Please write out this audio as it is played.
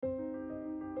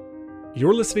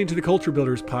You're listening to the Culture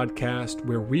Builders podcast,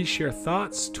 where we share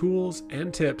thoughts, tools,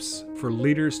 and tips for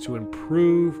leaders to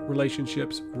improve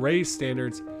relationships, raise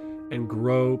standards, and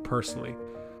grow personally.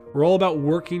 We're all about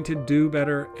working to do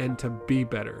better and to be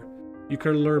better. You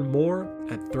can learn more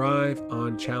at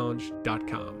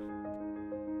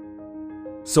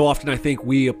thriveonchallenge.com. So often I think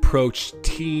we approach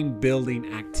team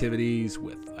building activities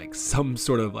with some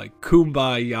sort of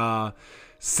kumbaya,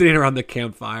 sitting around the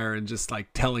campfire and just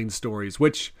telling stories,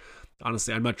 which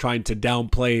honestly, I'm not trying to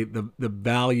downplay the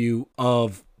value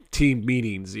of team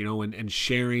meetings, and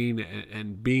sharing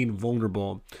and being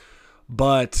vulnerable.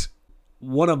 But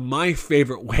one of my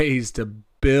favorite ways to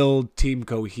build team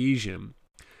cohesion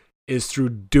is through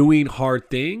doing hard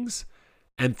things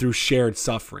and through shared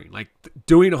suffering.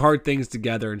 Doing hard things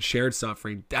together and shared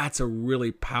suffering, that's a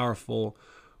really powerful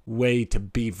way to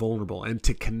be vulnerable and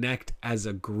to connect as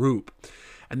a group.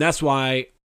 And that's why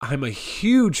I'm a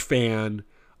huge fan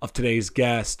of today's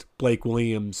guest, Blake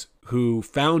Williams, who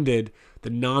founded the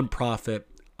nonprofit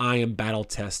I Am Battle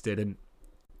Tested. And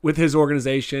with his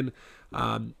organization,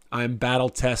 I Am Battle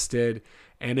Tested,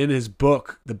 and in his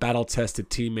book, The Battle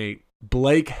Tested Teammate,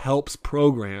 Blake helps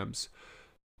programs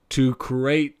to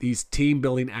create these team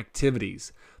building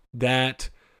activities that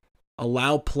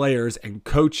allow players and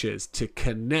coaches to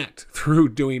connect through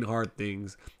doing hard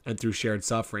things and through shared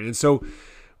suffering. And so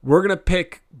we're going to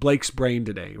pick Blake's brain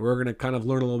today. We're going to kind of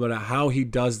learn a little bit about how he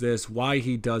does this, why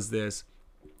he does this.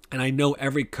 And I know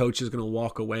every coach is going to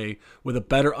walk away with a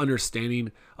better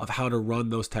understanding of how to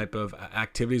run those type of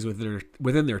activities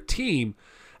within their team,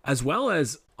 as well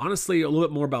as, honestly, a little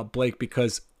bit more about Blake,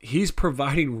 because he's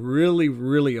providing really,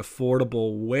 really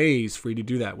affordable ways for you to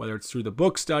do that, whether it's through the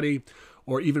book study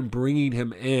or even bringing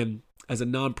him in as a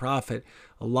nonprofit.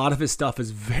 A lot of his stuff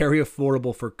is very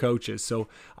affordable for coaches. So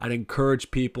I'd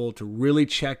encourage people to really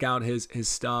check out his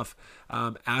stuff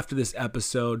after this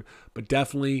episode, but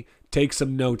definitely take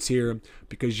some notes here,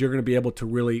 because you're going to be able to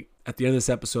really, at the end of this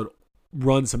episode,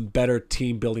 run some better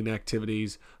team building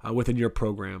activities within your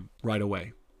program right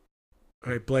away.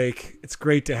 All right, Blake, it's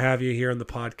great to have you here on the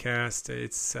podcast.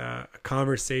 It's a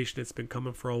conversation that's been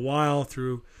coming for a while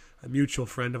through a mutual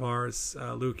friend of ours,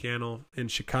 Luke Yannel in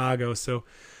Chicago. So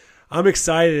I'm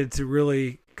excited to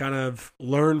really kind of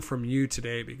learn from you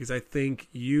today, because I think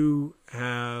you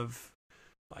have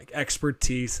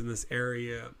expertise in this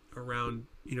area around,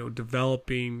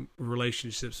 developing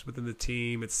relationships within the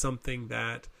team. It's something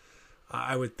that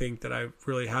I would think that I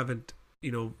really haven't,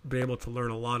 been able to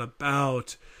learn a lot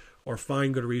about or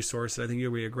find good resources. I think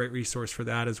you'll be a great resource for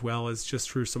that, as well as just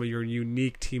through some of your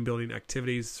unique team building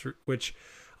activities, which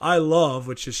I love,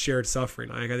 which is shared suffering.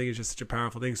 I think it's just such a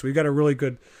powerful thing. So we've got a really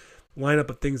good lineup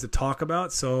of things to talk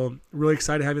about. So really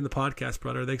excited to have you in the podcast,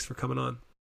 brother. Thanks for coming on.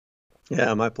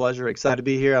 Yeah, my pleasure. Excited to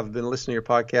be here. I've been listening to your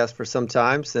podcast for some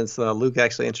time, since Luke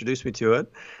actually introduced me to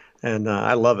it. And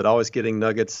I love it. Always getting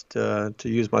nuggets to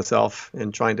use myself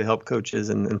in trying to help coaches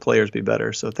and players be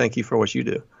better. So thank you for what you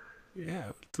do.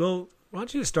 Yeah. Well, why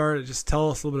don't you start, just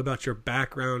tell us a little bit about your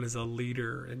background as a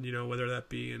leader, and, whether that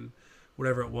be in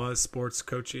whatever it was, sports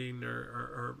coaching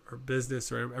or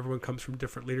business, or everyone comes from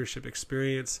different leadership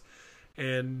experience,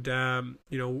 and,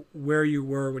 where you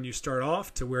were when you start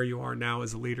off to where you are now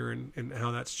as a leader, and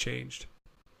how that's changed.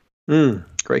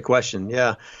 Great question.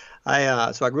 Yeah.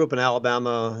 So I grew up in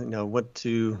Alabama, went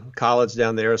to college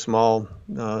down there, a small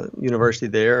university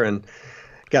there, and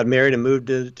got married and moved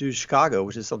to Chicago,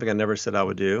 which is something I never said I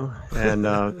would do. And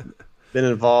been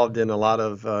involved in a lot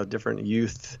of different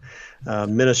youth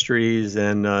ministries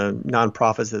and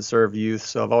nonprofits that serve youth.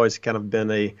 So I've always kind of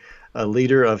been a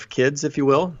leader of kids, if you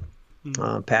will,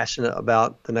 passionate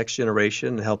about the next generation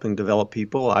and helping develop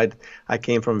people. I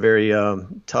came from a very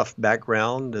tough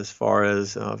background as far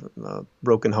as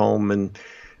broken home and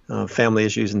family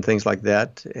issues and things like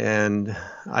that. And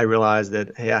I realized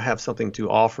that, hey, I have something to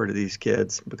offer to these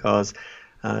kids, because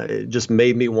it just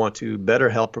made me want to better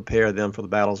help prepare them for the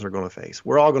battles they're going to face.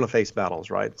 We're all going to face battles,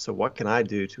 right? So what can I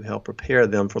do to help prepare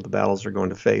them for the battles they're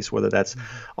going to face, whether that's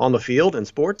on the field in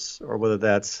sports or whether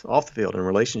that's off the field in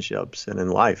relationships and in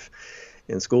life,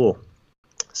 in school.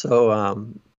 So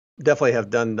definitely have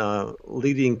done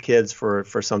leading kids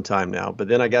for some time now. But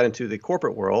then I got into the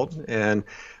corporate world and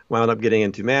wound up getting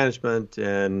into management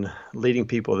and leading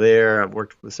people there. I've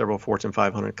worked with several Fortune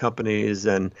 500 companies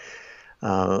and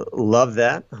loved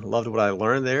that. Loved what I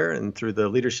learned there. And through the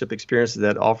leadership experiences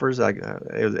that offers, I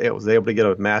was able to get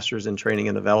a master's in training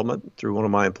and development through one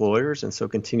of my employers. And so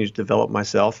continue to develop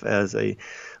myself as a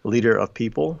leader of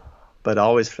people. But I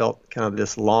always felt kind of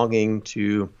this longing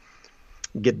to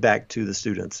get back to the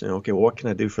students. And okay, well, what can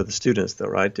I do for the students though,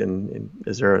 right? And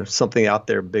is there something out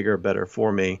there bigger, better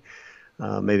for me?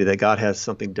 maybe that God has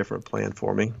something different planned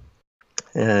for me.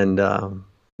 And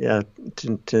yeah,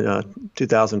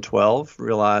 2012,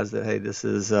 realized that, hey, this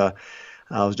is,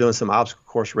 I was doing some obstacle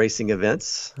course racing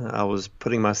events. I was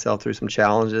putting myself through some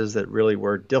challenges that really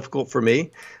were difficult for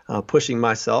me, pushing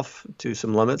myself to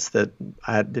some limits that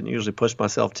I didn't usually push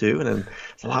myself to. And then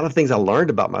a lot of things I learned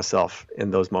about myself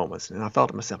in those moments. And I thought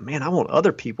to myself, man, I want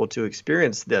other people to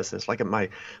experience this. It's like my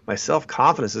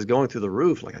self-confidence is going through the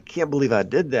roof. Like, I can't believe I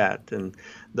did that. And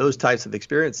those types of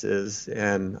experiences.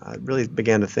 And I really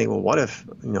began to think, well, what if,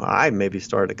 I maybe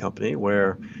started a company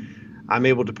where I'm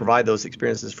able to provide those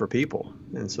experiences for people.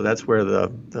 And so that's where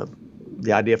the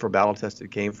idea for Battle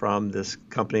Tested came from. This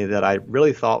company that I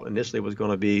really thought initially was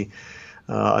going to be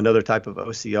another type of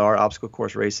OCR, obstacle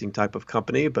course racing type of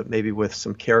company, but maybe with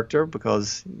some character,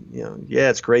 because,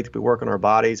 it's great that we work on our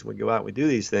bodies and we go out and we do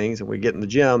these things and we get in the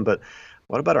gym, but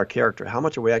what about our character? How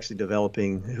much are we actually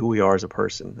developing who we are as a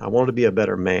person? I wanted to be a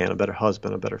better man, a better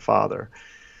husband, a better father.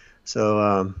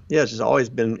 So, it's just always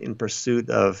been in pursuit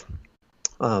of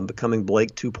becoming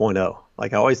Blake 2.0.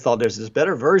 Like, I always thought there's this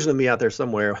better version of me out there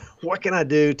somewhere. What can I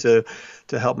do to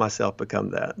help myself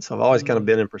become that? So I've always kind of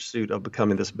been in pursuit of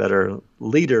becoming this better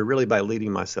leader, really by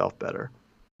leading myself better.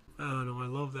 Oh, no, I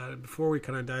love that. And before we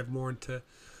kind of dive more into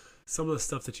some of the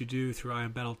stuff that you do through I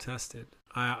Am Battle Tested,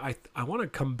 I want to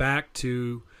come back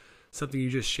to something you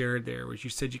just shared there, which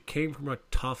you said you came from a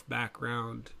tough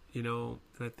background, and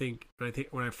I think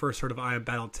when I first heard of I Am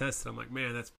Battle Tested, I'm like,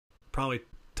 man, that's probably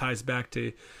ties back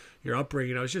to your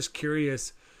upbringing. I was just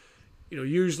curious,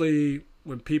 usually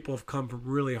when people have come from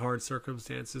really hard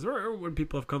circumstances, or when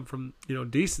people have come from,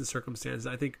 decent circumstances,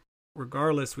 I think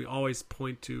regardless, we always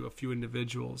point to a few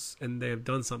individuals and they have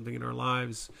done something in our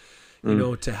lives,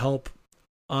 to help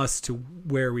us to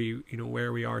where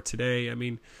we are today. I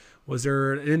mean, was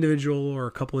there an individual or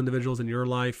a couple individuals in your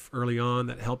life early on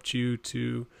that helped you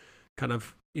to kind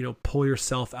of pull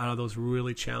yourself out of those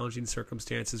really challenging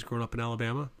circumstances growing up in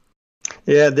Alabama?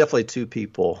 Yeah, definitely two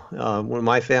people. When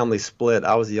my family split,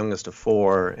 I was the youngest of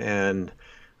four, and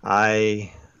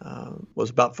I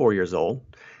was about 4 years old.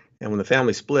 And when the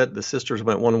family split, the sisters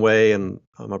went one way, and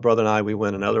my brother and I, we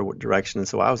went another direction. And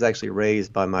so I was actually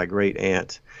raised by my great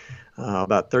aunt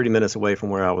about 30 minutes away from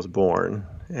where I was born.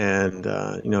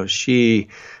 And, she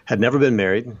had never been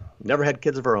married, never had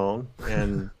kids of her own,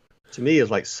 and to me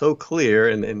is like so clear.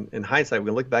 And in hindsight, we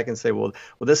can look back and say, well,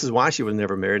 this is why she was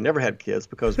never married, never had kids,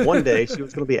 because one day she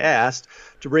was going to be asked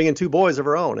to bring in two boys of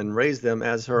her own and raise them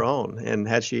as her own. And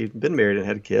had she been married and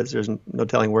had kids, there's no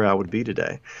telling where I would be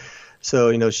today.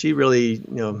 So, she really,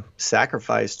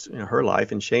 sacrificed her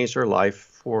life and changed her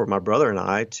life for my brother and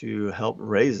I to help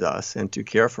raise us and to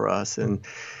care for us. And,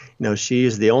 she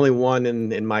is the only one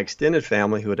in my extended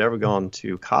family who had ever gone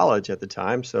to college at the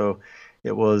time. So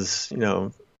it was,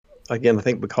 again, I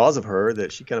think because of her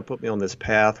that she kind of put me on this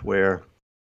path where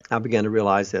I began to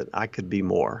realize that I could be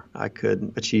more, I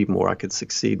could achieve more, I could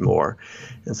succeed more.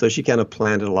 And so she kind of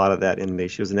planted a lot of that in me.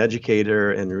 She was an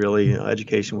educator, and really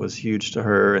education was huge to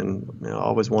her, and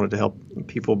always wanted to help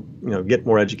people get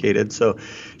more educated. So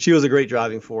she was a great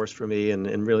driving force for me,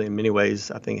 and really in many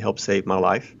ways I think helped save my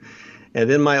life. And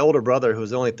then my older brother, who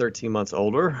was only 13 months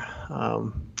older,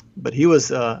 but he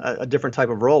was a different type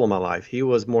of role in my life. He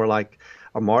was more like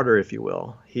a martyr, if you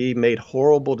will. He made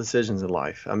horrible decisions in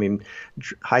life. I mean,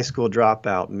 high school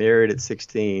dropout, married at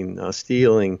 16,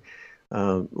 stealing,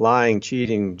 lying,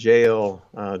 cheating, jail,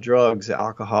 drugs,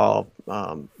 alcohol,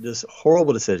 just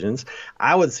horrible decisions.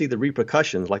 I would see the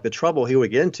repercussions, like the trouble he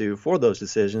would get into for those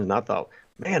decisions, and I thought,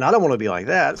 man, I don't want to be like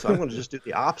that, so I'm going to just do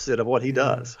the opposite of what he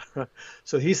does.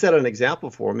 So he set an example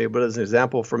for me, but it's an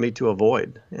example for me to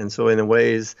avoid. And so in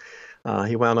ways,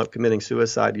 he wound up committing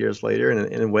suicide years later,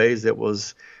 and in ways that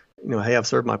was, hey, I've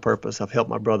served my purpose. I've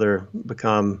helped my brother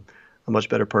become a much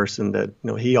better person that,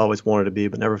 he always wanted to be,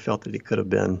 but never felt that he could have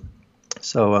been.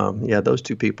 So, those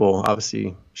two people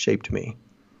obviously shaped me.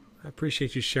 I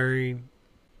appreciate you sharing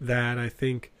that. I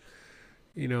think,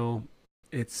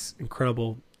 it's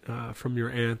incredible from your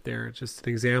aunt there. Just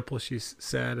an example she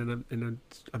said, and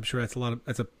I'm sure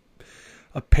that's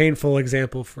a painful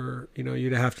example for you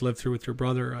to have to live through with your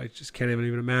brother. I just can't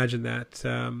even imagine that.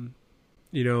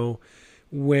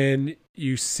 When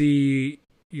you see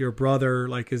your brother,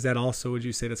 like, is that also, would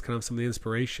you say that's kind of some of the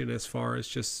inspiration as far as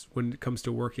just when it comes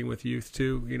to working with youth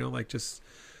too? Like just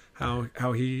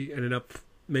how he ended up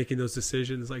making those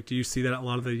decisions. Like, do you see that a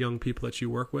lot of the young people that you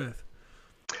work with?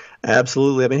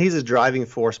 Absolutely. I mean, he's a driving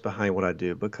force behind what I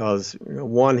do because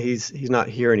one, he's not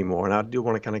here anymore, and I do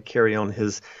want to kind of carry on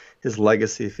his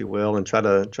legacy, if you will, and try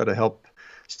to help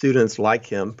students like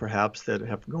him, perhaps that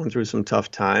have gone through some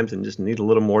tough times and just need a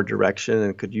little more direction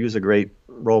and could use a great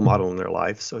role model in their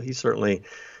life. So he certainly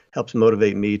helps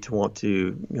motivate me to want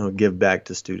to give back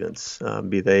to students,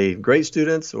 be they great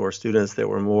students or students that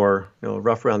were more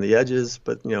rough around the edges.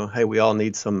 But hey, we all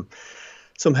need some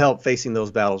help facing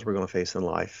those battles we're going to face in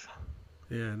life.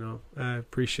 Yeah, no, I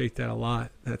appreciate that a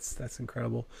lot. That's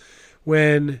incredible.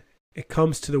 When it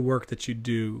comes to the work that you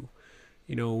do,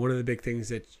 one of the big things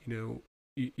that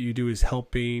you do is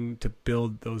helping to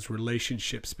build those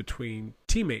relationships between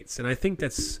teammates, and I think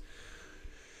that's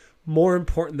more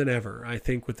important than ever. I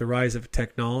think with the rise of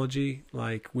technology,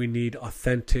 like, we need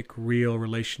authentic, real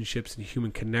relationships and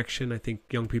human connection. I think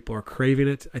young people are craving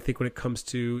it. I think when it comes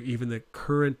to even the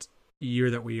current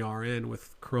year that we are in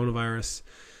with coronavirus,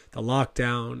 the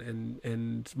lockdown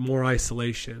and more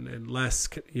isolation and less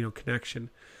connection,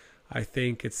 I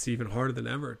think it's even harder than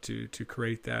ever to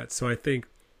create that. So I think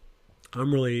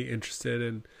I'm really interested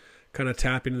in kind of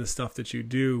tapping into the stuff that you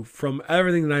do. From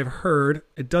everything that I've heard,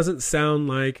 it doesn't sound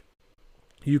like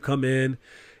you come in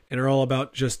and are all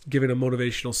about just giving a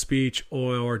motivational speech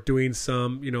or doing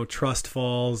some, trust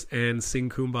falls and sing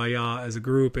Kumbaya as a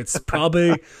group. It's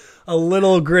probably a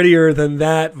little grittier than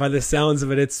that by the sounds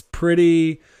of it. It's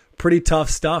pretty tough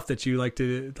stuff that you like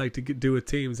to do with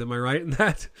teams. Am I right in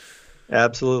that?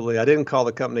 Absolutely. I didn't call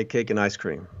the company Cake and Ice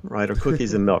Cream, right, or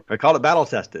Cookies and Milk. I called it Battle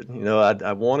Tested.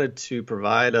 I wanted to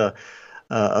provide a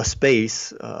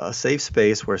space, a safe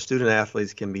space where student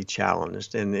athletes can be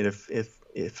challenged. And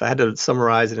if I had to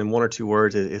summarize it in one or two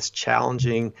words, it's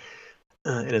challenging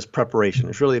and it's preparation.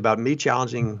 It's really about me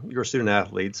challenging your student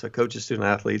athletes, coaches, student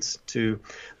athletes, to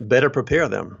better prepare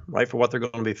them, right, for what they're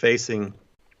going to be facing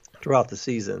throughout the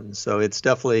season. So it's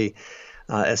definitely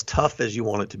as tough as you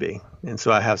want it to be. And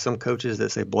so I have some coaches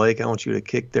that say, Blake, I want you to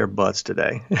kick their butts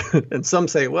today. And some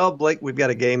say, well, Blake, we've got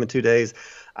a game in 2 days.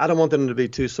 I don't want them to be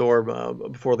too sore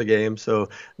before the game, so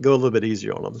go a little bit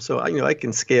easier on them. So I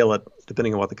can scale it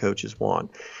depending on what the coaches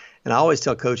want. And I always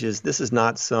tell coaches, this is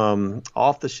not some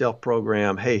off-the-shelf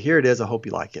program. Hey, here it is. I hope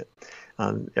you like it.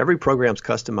 Every program's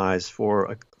customized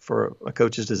for a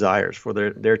coach's desires for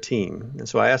their team. And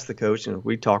so I ask the coach, and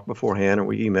we talk beforehand or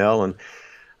we email, and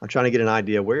I'm trying to get an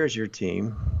idea, where is your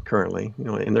team currently,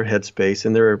 in their headspace,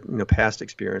 in their past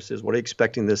experiences? What are you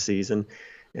expecting this season?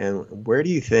 And where do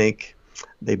you think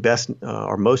they best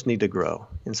or most need to grow?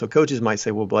 And so coaches might say,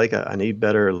 well, Blake, I need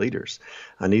better leaders.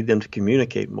 I need them to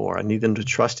communicate more. I need them to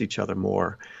trust each other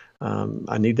more.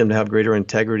 I need them to have greater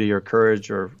integrity or courage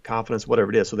or confidence,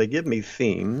 whatever it is. So they give me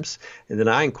themes, and then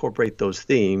I incorporate those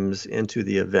themes into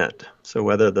the event. So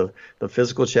whether the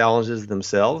physical challenges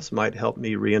themselves might help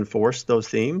me reinforce those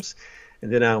themes.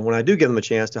 And then when I do give them a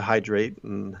chance to hydrate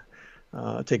and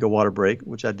take a water break,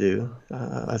 which I do,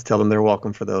 I tell them they're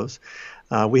welcome for those.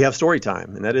 We have story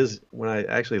time, and that is when I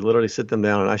actually literally sit them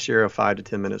down and I share a 5 to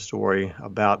 10 minute story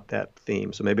about that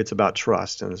theme. So maybe it's about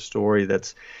trust, and a story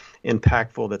that's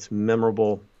impactful, that's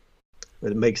memorable,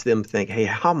 that makes them think, hey,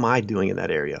 how am I doing in that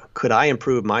area? Could I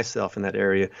improve myself in that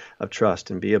area of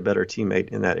trust and be a better teammate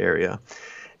in that area?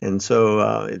 And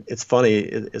so it's funny,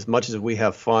 as much as we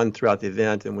have fun throughout the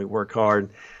event and we work hard,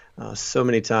 so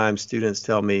many times students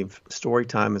tell me story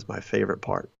time is my favorite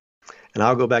part. And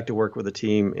I'll go back to work with a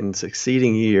team in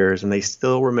succeeding years, and they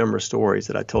still remember stories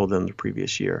that I told them the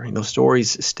previous year.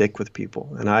 Stories stick with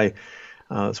people. And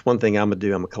it's one thing I'm going to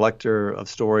do. I'm a collector of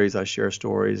stories. I share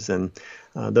stories, and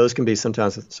those can be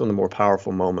sometimes some of the more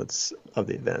powerful moments of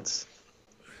the events.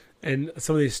 And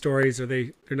some of these stories,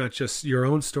 they're not just your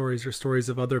own stories, or stories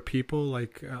of other people,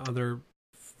 like other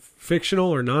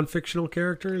fictional or non-fictional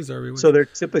characters? So they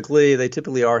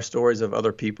typically are stories of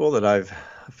other people that I've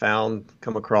found,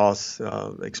 come across,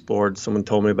 explored, someone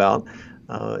told me about.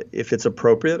 If it's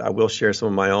appropriate, I will share some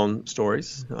of my own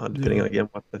stories, depending on, again,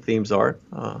 what the themes are.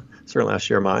 Certainly I'll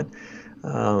share mine.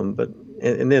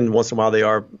 And then once in a while they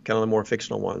are kind of the more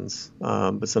fictional ones.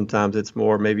 But sometimes it's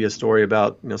more maybe a story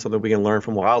about, something we can learn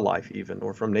from wildlife even,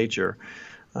 or from nature.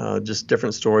 Just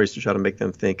different stories to try to make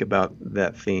them think about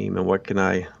that theme and what can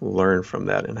I learn from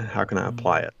that and how can I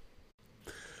apply it.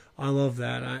 I love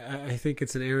that. I think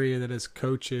it's an area that as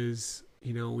coaches,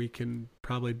 we can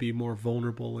probably be more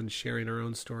vulnerable in sharing our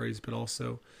own stories, but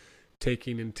also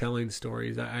taking and telling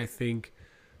stories. I think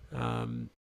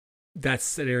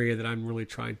that's an area that I'm really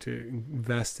trying to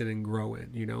invest in and grow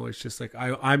in. It's just like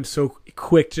I'm so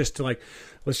quick just to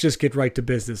let's just get right to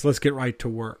business. Let's get right to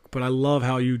work. But I love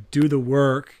how you do the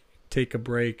work, take a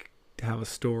break, to have a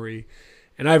story.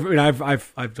 And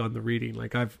I've done the reading.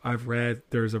 I've read.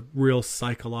 There's a real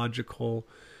psychological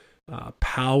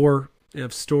power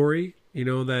of story.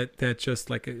 That just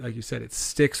like you said, it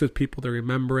sticks with people. They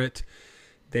remember it.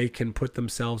 they can put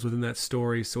themselves within that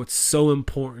story. So it's so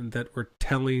important that we're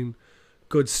telling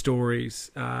good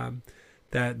stories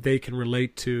that they can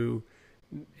relate to,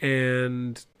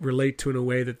 and relate to in a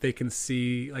way that they can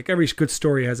see. Like every good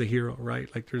story has a hero, right?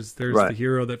 Like there's Right. the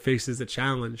hero that faces the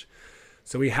challenge.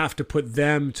 So we have to put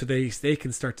them to they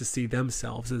can start to see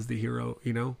themselves as the hero,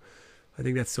 you know? I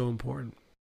think that's so important.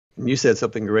 You said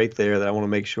something great there that I want to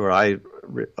make sure I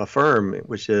affirm,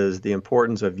 which is the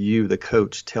importance of you, the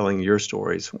coach, telling your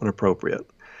stories when appropriate,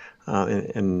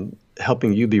 and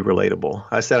helping you be relatable.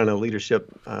 I sat in a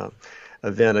leadership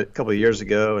event a couple of years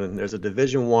ago, and there's a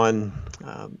Division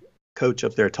I coach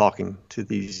up there talking to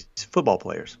these football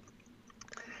players.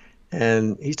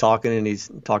 And he's talking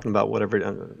about whatever,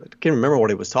 I can't remember what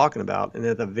he was talking about. And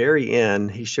at the very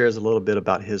end, he shares a little bit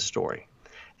about his story.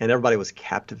 And everybody was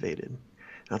captivated. And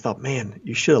I thought, man,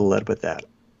 you should have led with that.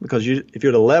 Because if you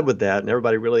would have led with that and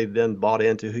everybody really then bought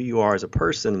into who you are as a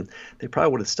person, they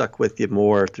probably would have stuck with you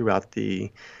more throughout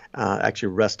the actually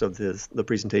rest of the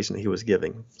presentation that he was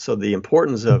giving. So the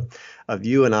importance of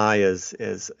you and I as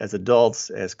adults,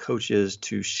 as coaches,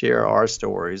 to share our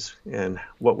stories and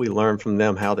what we learn from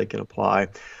them, how they can apply.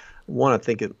 One, I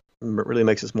think it really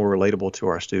makes us more relatable to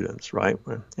our students, right?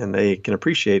 And they can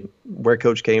appreciate where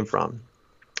coach came from,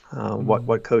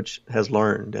 what coach has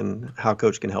learned, and how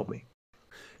coach can help me.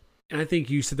 And I think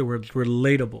you said the word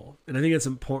relatable. And I think that's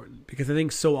important because I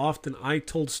think so often I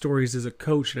told stories as a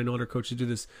coach, and I know other coaches do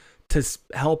this, to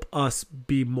help us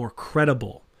be more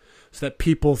credible so that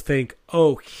people think,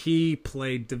 oh, he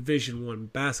played Division I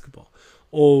basketball.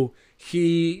 Oh,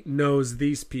 he knows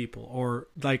these people. Or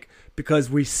like, because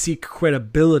we seek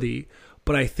credibility.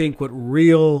 But I think what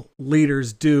real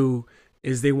leaders do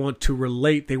is they want to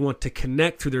relate. They want to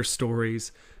connect through their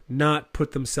stories, not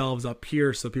put themselves up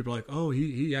here so people are like, oh,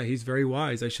 he's very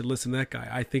wise. I should listen to that guy.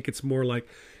 I think it's more like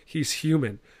he's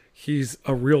human. He's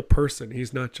a real person.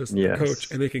 He's not just the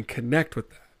coach, and they can connect with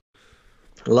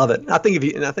that. Love it. I think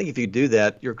if you do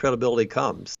that, your credibility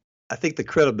comes. I think the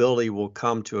credibility will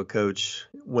come to a coach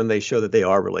when they show that they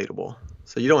are relatable.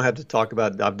 So you don't have to talk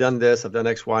about, I've done this, I've done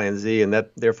X, Y, and Z, and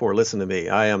that therefore listen to me.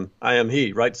 I am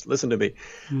he, right? Listen to me.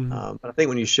 But I think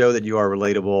when you show that you are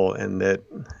relatable and that,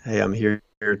 hey, I'm here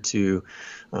to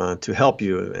help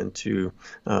you and to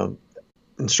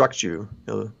instruct you,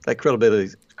 that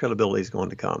credibility is going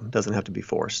to come. It doesn't have to be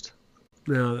forced.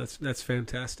 No, that's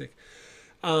fantastic.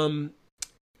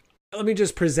 Let me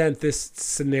just present this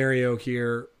scenario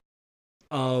here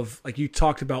of, like, you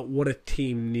talked about what a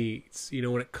team needs,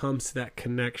 when it comes to that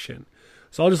connection.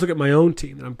 So I'll just look at my own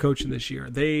team that I'm coaching this year.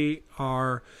 They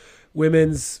are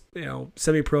women's,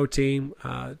 semi-pro team.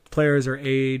 Players are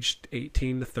aged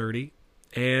 18 to 30,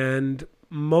 and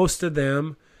most of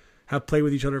them have played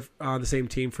with each other on the same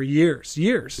team for years,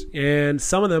 and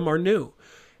some of them are new.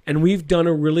 And we've done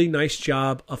a really nice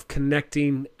job of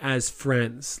connecting as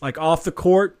friends. Like off the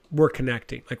court, we're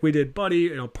connecting. Like we did buddy,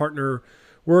 partner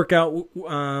workout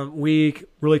week,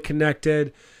 really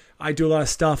connected. I do a lot of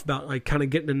stuff about like kind of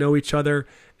getting to know each other.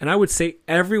 And I would say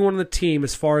everyone on the team,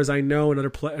 as far as I know, and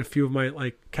a few of my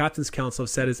like captain's council have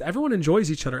said, is everyone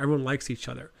enjoys each other. Everyone likes each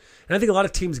other. And I think a lot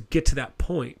of teams get to that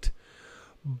point,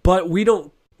 but we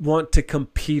don't want to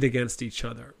compete against each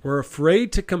other. We're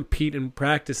afraid to compete in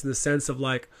practice in the sense of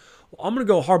like, well, I'm going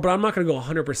to go hard, but I'm not going to go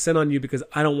 100% on you because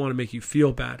I don't want to make you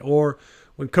feel bad. Or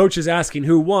when coach is asking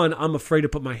who won, I'm afraid to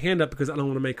put my hand up because I don't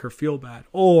want to make her feel bad.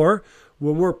 Or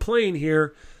when we're playing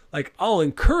here, like I'll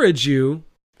encourage you,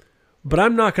 but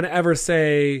I'm not going to ever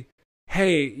say,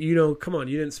 hey, come on,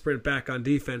 you didn't sprint back on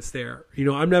defense there.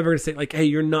 I'm never going to say like, hey,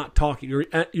 you're not talking.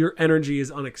 Your energy is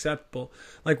unacceptable.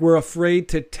 Like we're afraid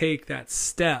to take that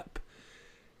step.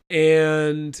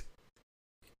 And,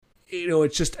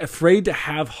 it's just afraid to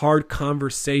have hard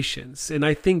conversations. And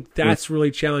I think that's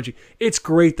really challenging. It's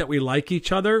great that we like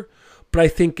each other, but I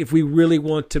think if we really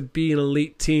want to be an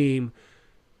elite team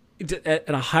at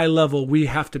a high level, we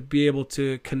have to be able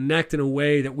to connect in a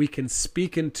way that we can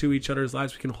speak into each other's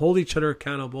lives. We can hold each other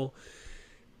accountable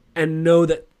and know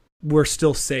that we're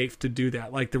still safe to do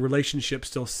that. Like the relationship's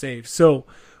still safe. So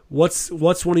what's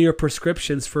one of your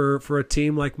prescriptions for a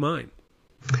team like mine?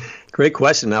 Great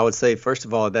question. I would say, first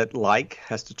of all, that like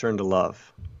has to turn to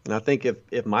love. And I think if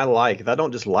I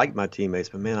don't just like my teammates,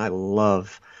 but man, I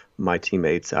love my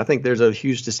teammates, I think there's a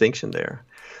huge distinction there.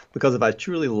 Because if I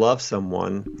truly love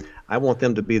someone, I want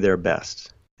them to be their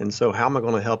best. And so how am I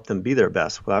going to help them be their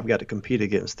best? Well, I've got to compete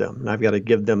against them. And I've got to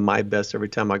give them my best every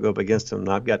time I go up against them. And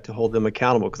I've got to hold them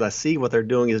accountable because I see what they're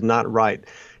doing is not right.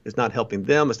 It's not helping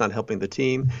them. It's not helping the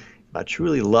team. If I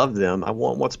truly love them, I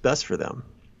want what's best for them.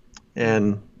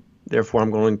 And Therefore,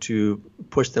 I'm going to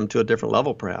push them to a different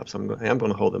level. Perhaps I'm going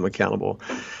to hold them accountable.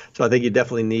 So I think you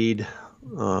definitely need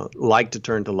like to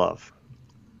turn to love.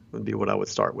 Would be what I would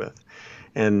start with.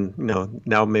 And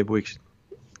now maybe we should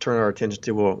turn our attention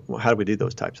to, well, how do we do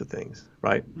those types of things,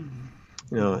 right?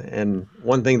 And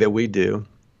one thing that we do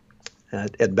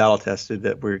at Battle Tested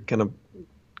that we're kind of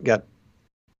got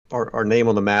our name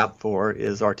on the map for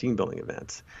is our team building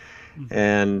events.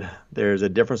 And there's a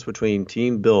difference between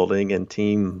team building and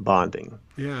team bonding.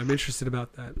 Yeah, I'm interested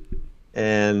about that.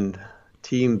 And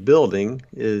team building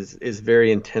is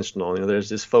very intentional. There's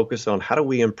this focus on how do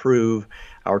we improve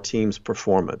our team's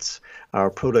performance, our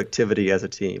productivity as a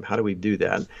team. How do we do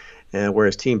that? And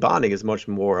whereas team bonding is much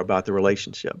more about the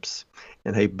relationships.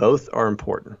 And hey, both are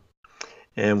important.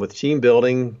 And with team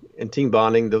building and team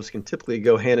bonding, those can typically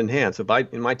go hand in hand. So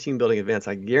in my team building events,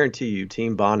 I guarantee you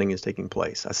team bonding is taking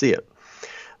place. I see it.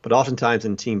 But oftentimes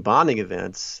in team bonding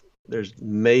events, there's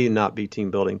may not be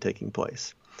team building taking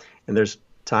place. And there's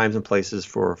times and places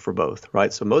for both,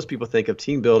 right? So most people think of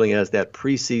team building as that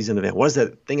preseason event. What is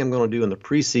that thing I'm going to do in the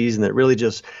preseason that really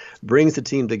just brings the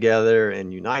team together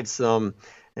and unites them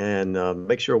and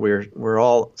make sure we're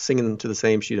all singing to the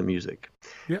same sheet of music.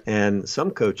 Yep. And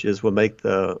some coaches will make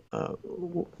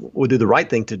will do the right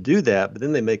thing to do that, but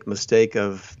then they make a mistake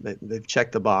of they've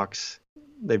checked the box,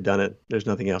 they've done it, there's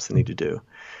nothing else they need to do.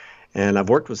 And I've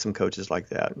worked with some coaches like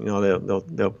that.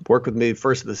 They'll work with me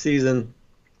first of the season,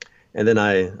 and then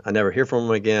I never hear from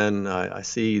them again. I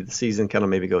see the season kind of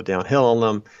maybe go downhill on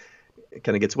them. It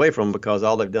kind of gets away from them because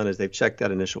all they've done is they've checked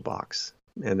that initial box.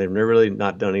 And they've really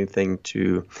not done anything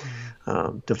to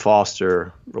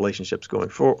foster relationships going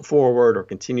forward or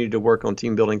continue to work on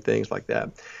team building things like that.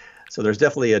 So there's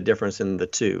definitely a difference in the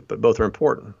two, but both are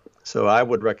important. So I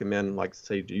would recommend, like,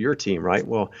 say, to your team, right?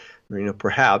 Well,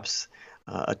 perhaps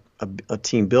a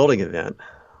team building event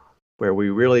where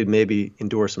we really maybe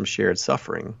endure some shared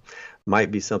suffering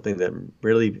might be something that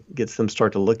really gets them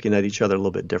start to looking at each other a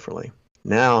little bit differently.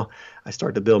 Now I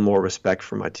start to build more respect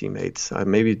for my teammates. I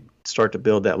maybe start to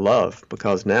build that love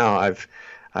because now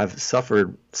I've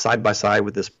suffered side by side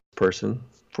with this person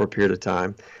for a period of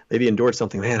time. Maybe endured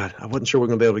something. Man, I wasn't sure we were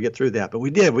going to be able to get through that, but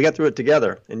we did. We got through it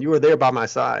together, and you were there by my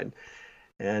side.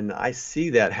 And I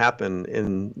see that happen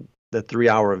in the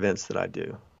 3-hour events that I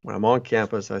do. When I'm on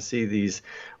campus, I see these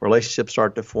relationships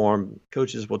start to form.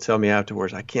 Coaches will tell me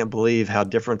afterwards, I can't believe how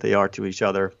different they are to each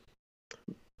other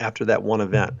after that one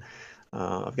event.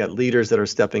 I've got leaders that are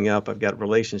stepping up. I've got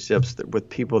relationships with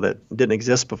people that didn't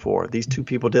exist before. These two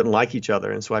people didn't like each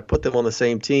other, and so I put them on the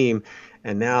same team,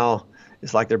 and now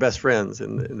it's like they're best friends,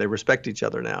 and they respect each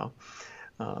other now.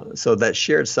 So that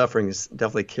shared suffering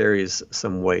definitely carries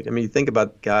some weight. I mean, you think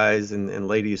about guys and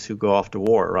ladies who go off to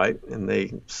war, right? And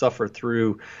they suffer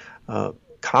through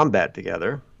combat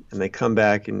together, and they come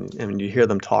back, and you hear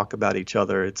them talk about each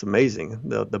other. It's amazing,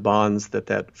 the bonds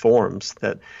that forms,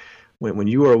 that when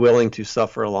you are willing to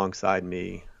suffer alongside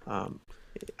me,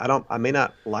 I may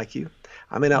not like you,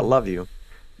 I may not love you,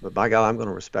 but by God, I'm going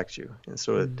to respect you. And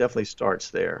so it definitely starts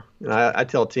there. And I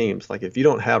tell teams, like, if you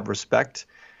don't have respect,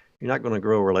 you're not going to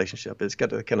grow a relationship. It's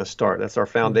got to kind of start. That's our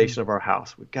foundation of our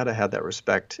house. We've got to have that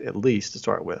respect at least to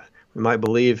start with. We might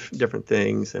believe different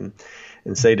things and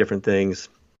say different things,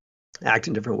 act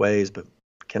in different ways, but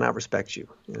can I respect you?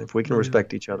 And if we can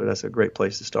respect each other, that's a great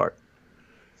place to start.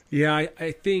 Yeah,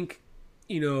 I think,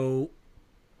 a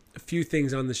few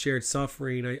things on the shared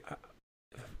suffering.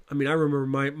 I mean, I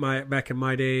remember my back in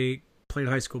my day playing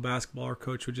high school basketball, our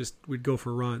coach we'd go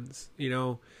for runs,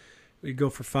 we'd go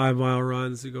for 5-mile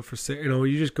runs, we'd go for 6,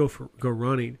 you just go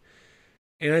running.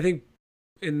 And I think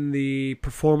in the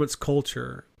performance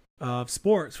culture of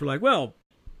sports, we're like, well,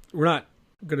 we're not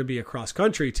going to be a cross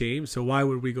country team, so why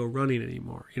would we go running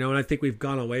anymore? And I think we've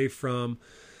gone away from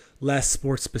less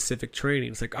sports specific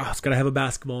training. It's like, it's got to have a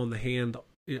basketball in the hand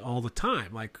all the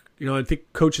time. Like, I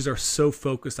think coaches are so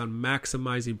focused on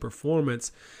maximizing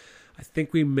performance. I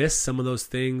think we miss some of those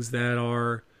things that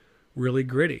are really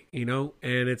gritty,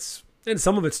 and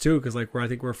some of it's too, because like I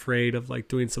think we're afraid of like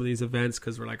doing some of these events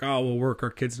because we're like, we'll work our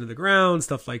kids into the ground,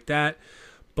 stuff like that.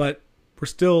 But we're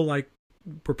still we're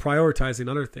prioritizing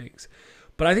other things.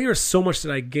 But I think there's so much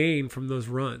that I gained from those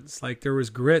runs. Like there was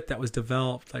grit that was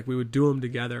developed. Like we would do them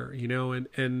together,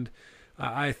 and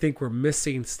I think we're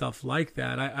missing stuff like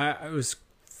that. I was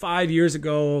 5 years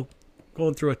ago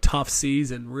going through a tough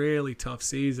season, really tough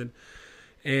season.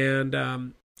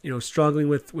 And, struggling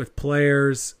with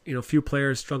players, a few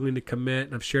players struggling to commit.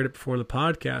 And I've shared it before in the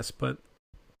podcast, but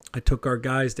I took our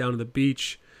guys down to the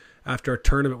beach after a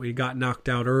tournament, we got knocked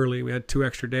out early. We had 2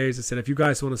 extra days. I said, if you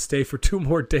guys want to stay for 2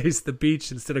 more days at the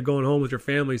beach instead of going home with your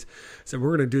families, I said,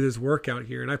 we're going to do this workout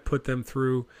here. And I put them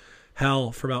through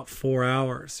hell for about 4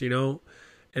 hours,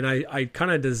 and I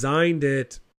kind of designed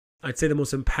it. I'd say the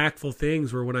most impactful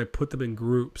things were when I put them in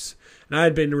groups. And I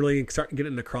had been really starting to get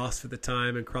into CrossFit at the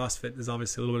time, and CrossFit is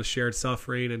obviously a little bit of shared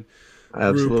suffering and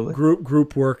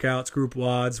group workouts, group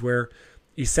WODs, where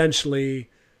essentially,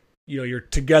 you're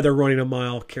together running a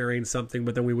mile carrying something,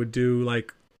 but then we would do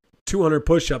like 200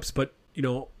 push-ups, but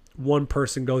one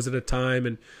person goes at a time,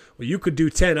 and you could do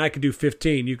 10, I could do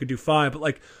 15, you could do 5, but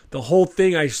like the whole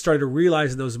thing I started to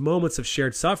realize in those moments of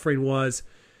shared suffering was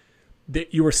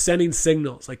that you were sending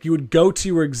signals. Like you would go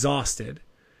till you were exhausted,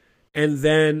 and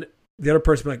then the other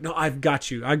person would be like, no, I've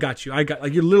got you.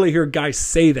 Like you literally hear guys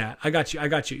say that. I got you. All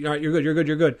right, you're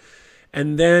good.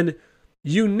 And then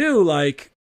you knew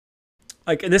like,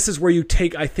 and this is where you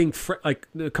take, I think,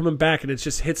 coming back, and it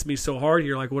just hits me so hard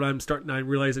here. Like what I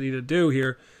realize I need to do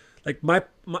here, like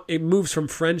it moves from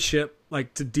friendship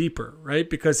like to deeper, right?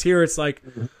 Because here it's like,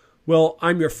 well,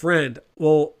 I'm your friend.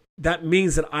 Well, that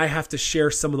means that I have to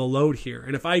share some of the load here.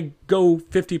 And if I go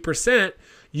 50%,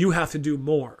 you have to do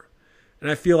more. And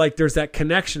I feel like there's that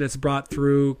connection that's brought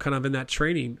through kind of in that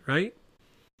training, right?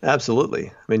 Absolutely.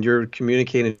 I mean, you're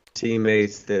communicating to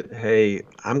teammates that, hey,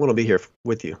 I'm going to be here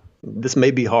with you. This may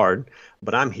be hard,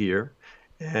 but I'm here.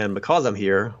 And because I'm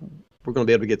here, we're going to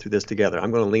be able to get through this together.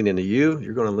 I'm going to lean into you.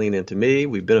 You're going to lean into me.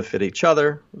 We benefit each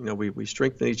other. We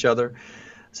strengthen each other.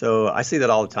 So I see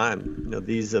that all the time.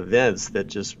 These events that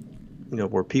just,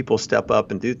 where people step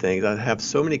up and do things. I have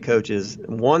so many coaches,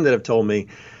 one that have told me,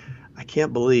 I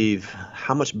can't believe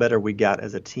how much better we got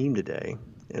as a team today.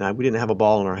 And we didn't have a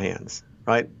ball in our hands,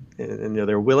 right? And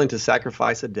they're willing to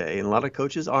sacrifice a day. And a lot of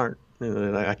coaches aren't.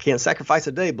 I can't sacrifice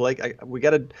a day, Blake. We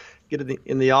got to get it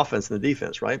in the offense and the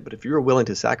defense, right? But if you're willing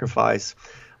to sacrifice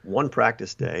one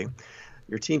practice day,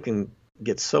 your team can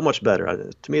get so much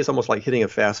better. To me, it's almost like hitting a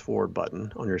fast forward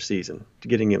button on your season, to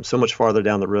getting them so much farther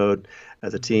down the road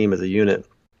as a team, as a unit,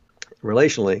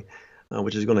 relationally,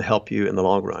 which is going to help you in the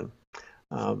long run.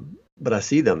 But I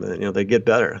see them, they get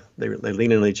better. They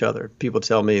lean into each other. People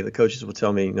tell me, the coaches will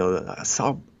tell me, I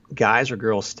saw guys or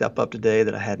girls step up today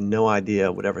that I had no idea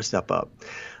would ever step up.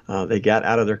 They got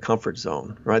out of their comfort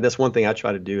zone, right? That's one thing I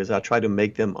try to do is I try to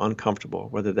make them uncomfortable,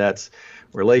 whether that's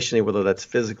relationally, whether that's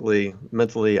physically,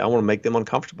 mentally. I want to make them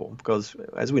uncomfortable because,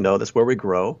 as we know, that's where we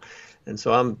grow. And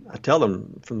so I tell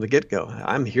them from the get-go,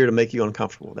 I'm here to make you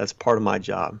uncomfortable. That's part of my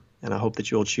job. And I hope that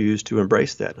you'll choose to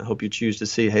embrace that. I hope you choose to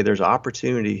see, hey, there's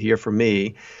opportunity here for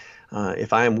me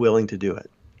if I am willing to do it.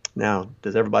 Now,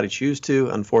 does everybody choose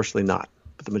to? Unfortunately not.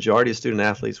 But the majority of student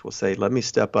athletes will say, let me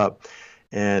step up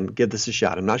and give this a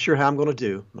shot. I'm not sure how I'm going to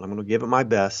do, but I'm going to give it my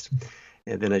best.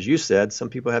 And then, as you said, some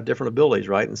people have different abilities,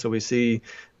 right? And so we see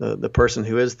the person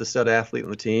who is the stud athlete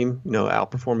on the team,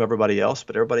 outperform everybody else,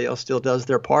 but everybody else still does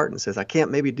their part and says, I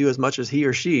can't maybe do as much as he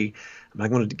or she. I'm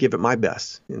going to give it my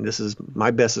best. And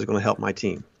my best is going to help my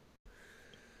team.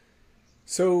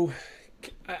 So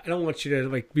I don't want you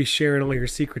to be sharing all your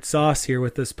secret sauce here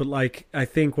with us, but I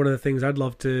think one of the things I'd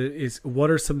love to is what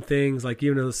are some things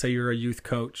even let's say you're a youth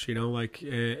coach,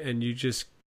 and you just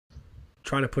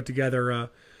trying to put together a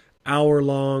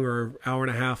hour-long or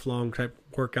hour-and-a-half-long type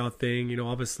workout thing.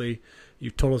 Obviously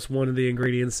you've told us one of the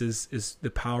ingredients is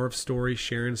the power of stories,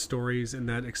 sharing stories, and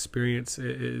that experience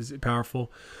is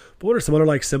powerful. But what are some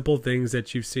other simple things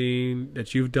that you've seen,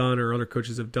 that you've done or other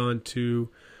coaches have done to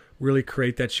really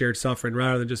create that shared suffering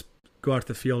rather than just go out to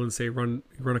the field and say, run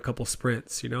a couple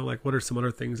sprints, what are some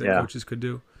other things that coaches could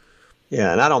do?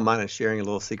 Yeah, and I don't mind sharing a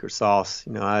little secret sauce.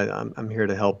 I'm here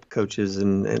to help coaches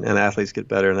and athletes get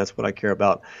better, and that's what I care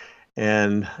about.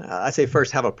 And I say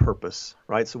first, have a purpose,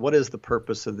 right? So what is the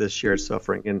purpose of this shared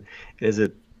suffering? And is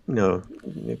it,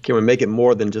 can we make it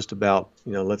more than just about,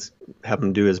 let's have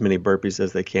them do as many burpees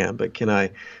as they can, but can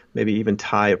I maybe even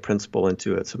tie a principle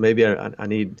into it? So maybe I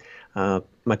need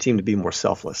my team to be more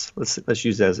selfless. Let's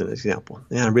use that as an example.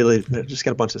 Yeah, I just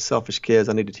got a bunch of selfish kids.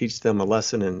 I need to teach them a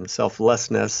lesson in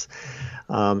selflessness.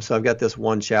 So I've got this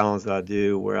one challenge that I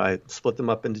do where I split them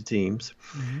up into teams,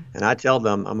 and I tell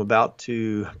them I'm about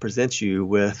to present you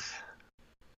with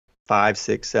 5,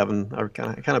 6, 7, or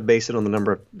kind of base it on the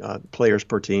number of players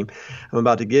per team. I'm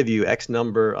about to give you X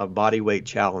number of body weight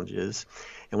challenges.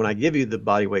 And when I give you the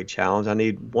body weight challenge, I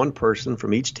need one person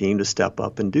from each team to step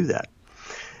up and do that.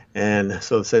 And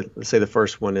so let's say the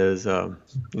first one is,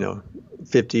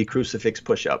 50 crucifix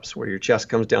push-ups where your chest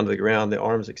comes down to the ground, the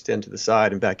arms extend to the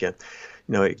side and back in.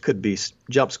 It could be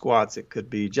jump squats, it could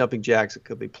be jumping jacks, it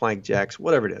could be plank jacks,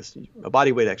 whatever it is, a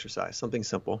body weight exercise, something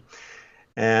simple.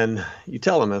 And you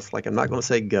tell them, it's like, I'm not going to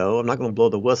say go. I'm not going to blow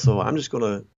the whistle. I'm just going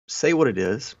to say what it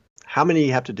is, how many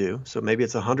you have to do. So maybe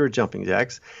it's 100 jumping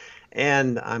jacks,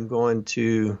 and I'm going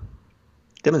to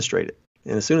demonstrate it.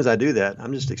 And as soon as I do that,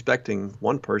 I'm just expecting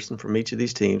one person from each of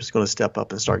these teams is going to step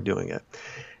up and start doing it.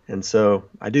 And so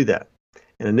I do that.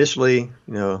 And initially,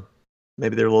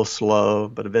 maybe they're a little slow,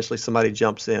 but eventually somebody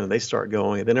jumps in and they start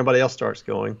going, and then everybody else starts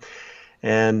going.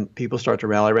 And people start to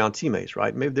rally around teammates,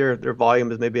 right? Maybe their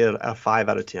volume is maybe a 5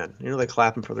 out of 10. They're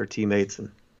clapping for their teammates.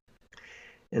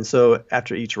 And so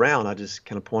after each round, I just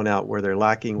kind of point out where they're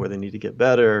lacking, where they need to get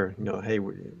better. Hey,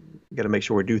 we got to make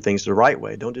sure we do things the right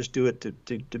way. Don't just do it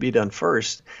to be done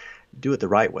first. Do it the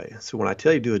right way. So when I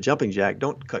tell you do a jumping jack,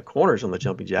 don't cut corners on the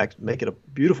jumping jack. Make it a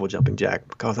beautiful jumping jack,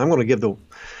 because I'm going to give the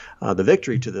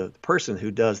victory to the person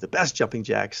who does the best jumping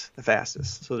jacks the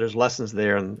fastest. So there's lessons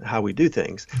there on how we do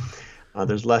things.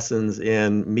 There's lessons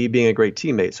in me being a great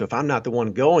teammate. So if I'm not the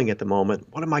one going at the moment,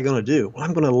 what am I going to do? Well,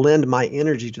 I'm going to lend my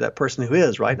energy to that person who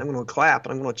is, right? And I'm going to clap,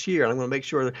 and I'm going to cheer, and I'm going to make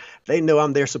sure that they know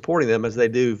I'm there supporting them as they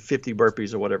do 50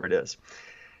 burpees or whatever it is.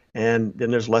 And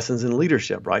then there's lessons in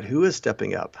leadership, right? Who is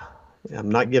stepping up? I'm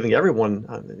not giving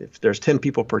everyone, if there's 10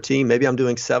 people per team, maybe I'm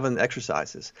doing 7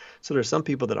 exercises. So there's some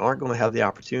people that aren't going to have the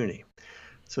opportunity.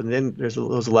 So then there's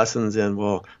those lessons in,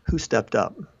 well, who stepped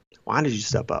up? Why did you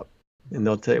step up? And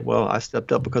they'll tell you, well, I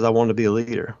stepped up because I wanted to be a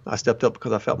leader. I stepped up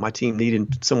because I felt my team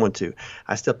needed someone to.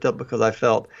 I stepped up because I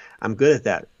felt I'm good at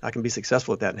that. I can be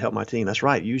successful at that and help my team. That's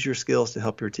right. Use your skills to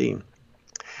help your team.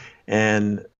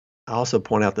 And I also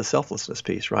point out the selflessness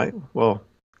piece, right? Well,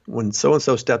 when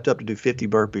so-and-so stepped up to do 50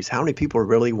 burpees, how many people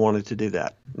really wanted to do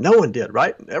that? No one did,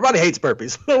 right? Everybody hates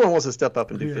burpees. No one wants to step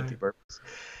up and do 50 burpees.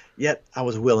 Yet I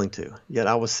was willing to. Yet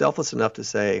I was selfless enough to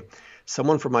say,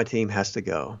 someone from my team has to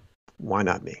go. Why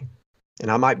not me? And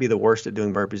I might be the worst at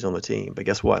doing burpees on the team, but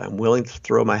guess what? I'm willing to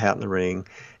throw my hat in the ring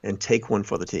and take one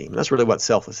for the team. And that's really what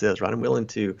selfless is, right? I'm willing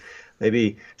to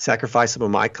maybe sacrifice some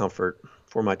of my comfort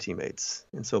for my teammates.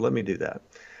 And so let me do that.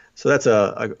 So that's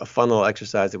a fun little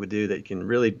exercise that we do that you can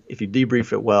really, if you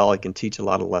debrief it well, it can teach a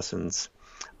lot of lessons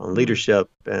on leadership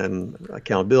and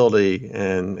accountability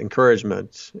and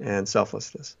encouragement and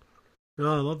selflessness.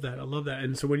 Oh, I love that. I love that.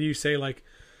 And so when you say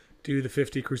do the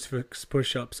 50 crucifix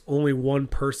push-ups, only one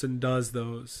person does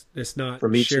those. It's not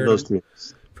from each of those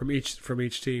teams. From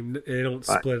each team. They don't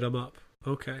split them up.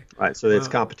 Okay. Right. So it's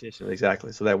competition.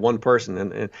 Exactly. So that one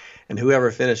person and whoever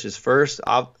finishes first,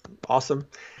 awesome.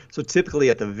 So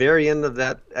typically at the very end of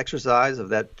that exercise, of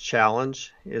that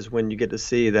challenge, is when you get to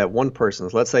see that one person.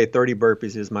 Let's say 30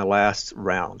 burpees is my last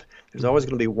round. There's always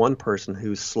going to be one person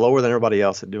who's slower than everybody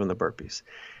else at doing the burpees.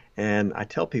 And I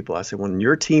tell people, I say, when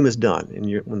your team is done, and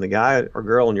when the guy or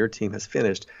girl on your team has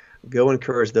finished, go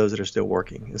encourage those that are still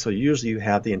working. And so usually you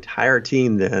have the entire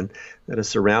team then that is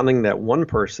surrounding that one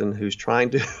person who's trying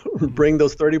to bring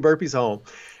those 30 burpees home,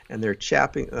 and they're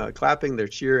clapping, they're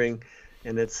cheering.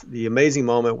 And it's the amazing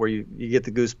moment where you get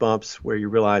the goosebumps, where you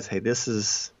realize, hey, this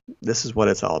is what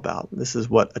it's all about. This is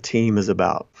what a team is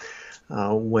about.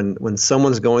 When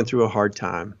someone's going through a hard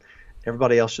time,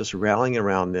 everybody else just rallying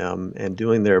around them and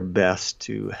doing their best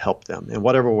to help them in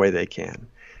whatever way they can.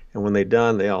 And when they're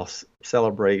done, they all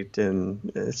celebrate,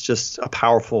 and it's just a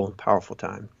powerful, powerful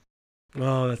time.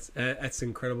 Oh, that's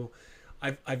incredible.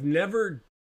 I've never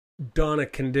done a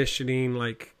conditioning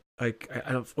like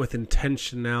with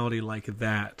intentionality like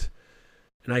that.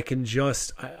 And I can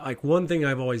just one thing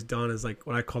I've always done is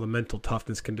what I call the mental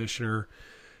toughness conditioner.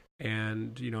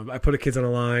 And, I put the kids on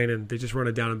a line and they just run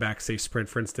a down and back safe sprint,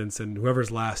 for instance, and whoever's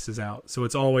last is out. So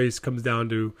it's always comes down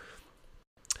to,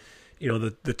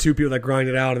 the two people that grind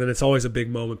it out, and then it's always a big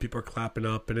moment. People are clapping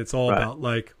up, and it's all about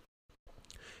I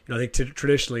think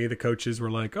traditionally the coaches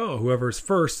were like, oh, whoever's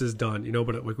first is done,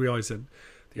 but we always said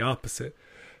the opposite.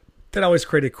 That always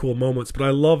created cool moments, but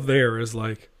I love there is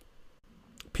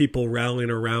people rallying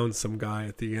around some guy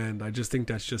at the end. I just think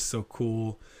that's just so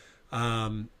cool.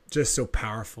 Just so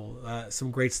powerful.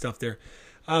 Some great stuff there.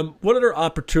 What other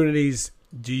opportunities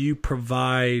do you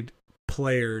provide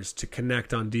players to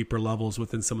connect on deeper levels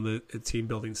within some of the team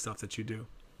building stuff that you do?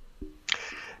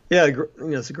 Yeah,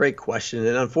 it's a great question.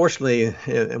 And unfortunately,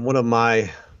 and one of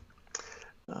my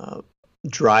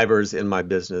drivers in my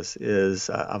business is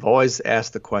I've always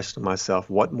asked the question to myself,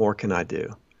 what more can I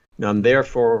do? I'm there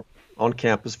on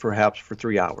campus perhaps for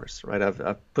 3 hours, right?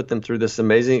 I've put them through this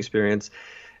amazing experience,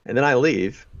 and then I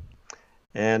leave.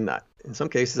 And in some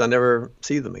cases, I never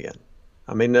see them again.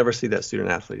 I may never see that student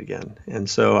athlete again. And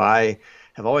so I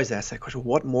have always asked that question,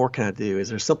 what more can I do? Is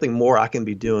there something more I can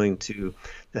be doing to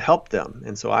help them?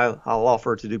 And so I'll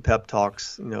offer to do pep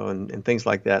talks, and things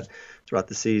like that throughout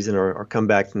the season, or come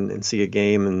back and see a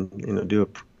game and, do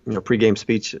pregame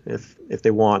speech if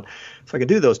they want. So I can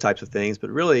do those types of things, but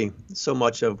really so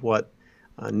much of what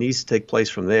needs to take place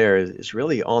from there is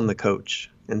really on the coach.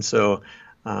 And so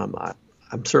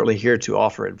I'm certainly here to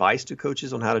offer advice to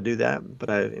coaches on how to do that, but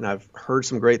I've heard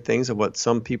some great things of what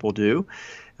some people do.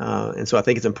 And so I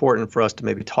think it's important for us to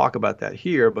maybe talk about that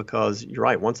here, because you're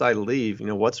right. Once I leave,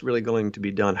 what's really going to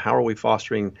be done? How are we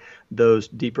fostering those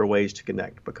deeper ways to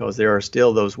connect? Because there are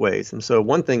still those ways. And so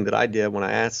one thing that I did when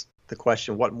I asked the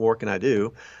question, what more can I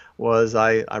do, was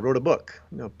I wrote a book.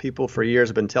 People for years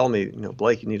have been telling me,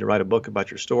 Blake, you need to write a book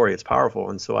about your story. It's powerful.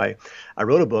 And so I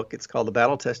wrote a book. It's called The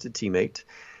Battle Tested Teammate.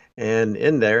 And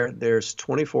in there's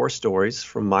 24 stories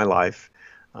from my life,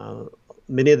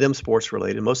 many of them sports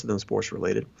related, most of them sports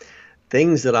related,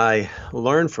 things that I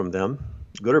learned from them,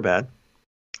 good or bad,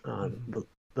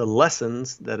 the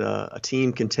lessons that a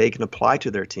team can take and apply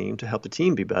to their team to help the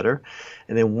team be better.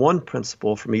 And then one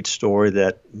principle from each story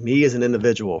that me as an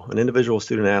individual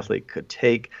student athlete could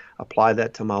take, apply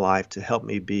that to my life to help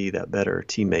me be that better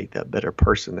teammate, that better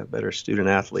person, that better student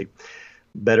athlete,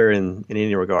 better in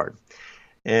any regard.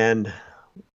 And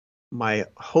my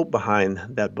hope behind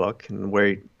that book and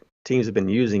where teams have been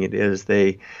using it is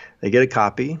they get a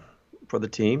copy for the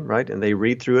team, right? And they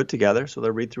read through it together. So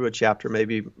they'll read through a chapter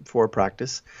maybe before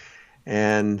practice.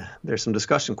 And there's some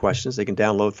discussion questions they can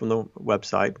download from the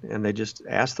website, and they just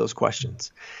ask those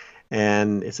questions.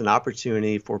 And it's an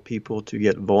opportunity for people to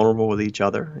get vulnerable with each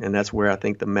other. And that's where I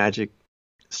think the magic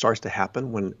starts to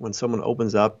happen, when someone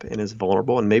opens up and is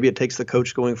vulnerable. And maybe it takes the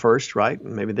coach going first, right?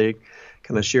 And maybe they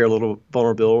kind of share a little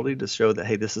vulnerability to show that,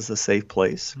 hey, this is a safe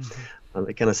place. Mm-hmm.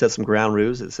 They kind of set some ground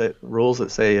rules that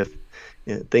say if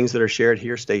things that are shared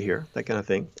here stay here, that kind of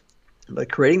thing. But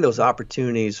creating those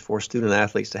opportunities for student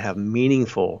athletes to have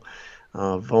meaningful,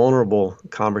 vulnerable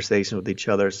conversations with each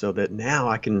other, so that now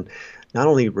I can not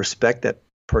only respect that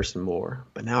person more,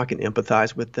 but now I can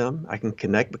empathize with them. I can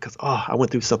connect because, I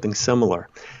went through something similar.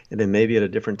 And then maybe at a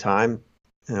different time,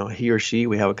 he or she,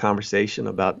 we have a conversation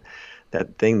about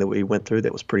that thing that we went through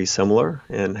that was pretty similar.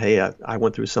 And hey, I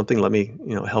went through something. Let me,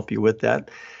 help you with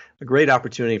that. A great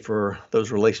opportunity for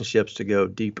those relationships to go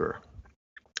deeper.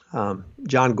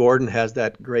 John Gordon has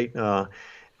that great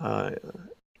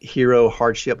hero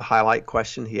hardship highlight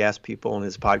question he asks people on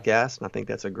his podcast, and I think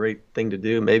that's a great thing to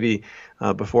do. Maybe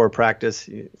before practice,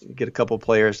 you get a couple of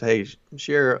players, hey,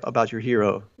 share about your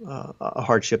hero, a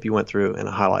hardship you went through and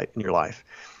a highlight in your life.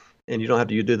 And you don't have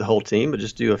to do the whole team, but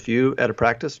just do a few at a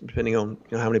practice, depending on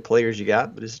how many players you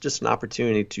got. But it's just an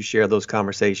opportunity to share those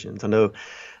conversations. I know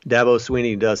Dabo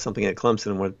Sweeney does something at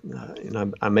Clemson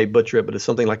where, I may butcher it, but it's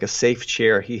something like a safe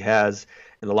chair he has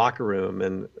in the locker room,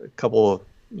 and a couple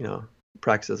of,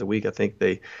 practices a week, I think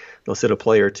they'll sit a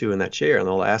player or two in that chair, and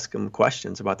they'll ask them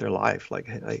questions about their life, like,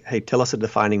 hey, tell us a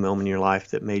defining moment in your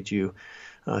life that made you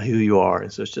who you are.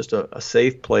 And so it's just a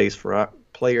safe place for our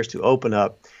players to open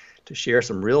up, to share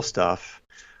some real stuff,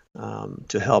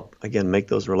 to help, again, make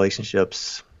those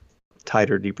relationships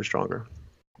tighter, deeper, stronger.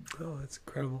 Oh, that's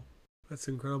incredible. That's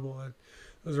incredible.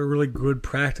 Those are really good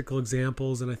practical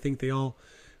examples, and I think they all,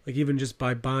 like, even just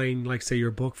by buying, like, say,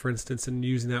 your book, for instance, and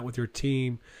using that with your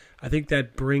team, I think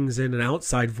that brings in an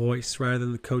outside voice rather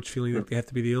than the coach feeling that they have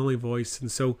to be the only voice.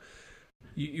 And so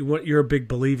you're a big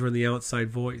believer in the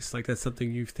outside voice. Like, that's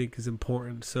something you think is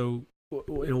important. So,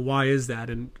 why is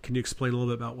that? And can you explain a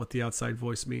little bit about what the outside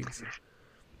voice means?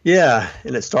 Yeah,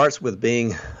 and it starts with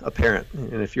being a parent.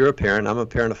 And if you're a parent, I'm a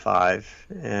parent of 5.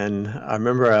 And I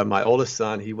remember my oldest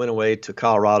son, he went away to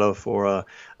Colorado for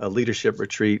a leadership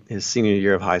retreat his senior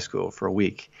year of high school for a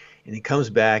week. And he comes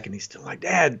back and he's still like,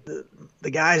 Dad, the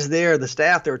guys there, the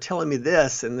staff, they were telling me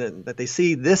this, and that they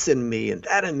see this in me and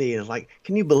that in me. And it's like,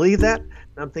 can you believe that? And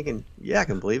I'm thinking, yeah, I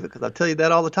can believe it, because I tell you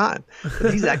that all the time.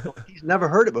 But he's never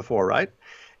heard it before, right?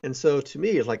 And so to me,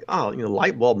 it's like,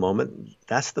 light bulb moment.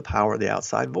 That's the power of the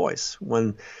outside voice.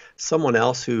 When someone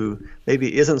else who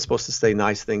maybe isn't supposed to say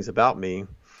nice things about me,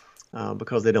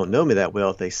 because they don't know me that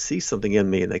well, if they see something in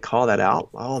me and they call that out,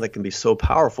 that can be so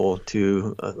powerful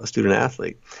to a student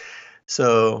athlete.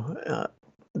 So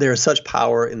there is such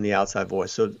power in the outside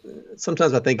voice. So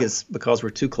sometimes I think it's because we're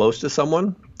too close to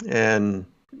someone, and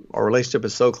our relationship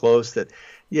is so close that,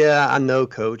 yeah, I know,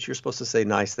 coach, you're supposed to say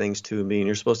nice things to me and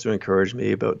you're supposed to encourage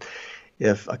me. But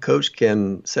if a coach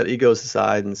can set egos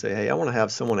aside and say, hey, I want to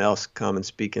have someone else come and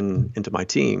speak into my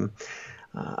team,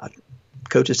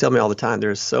 coaches tell me all the time,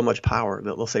 there's so much power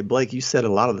that they'll say, Blake, you said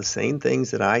a lot of the same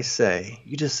things that I say.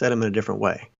 You just said them in a different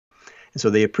way. And so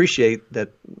they appreciate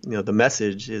that, the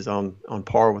message is on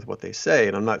par with what they say.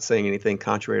 And I'm not saying anything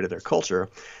contrary to their culture,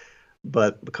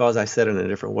 but because I said it in a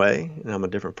different way and I'm a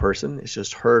different person, it's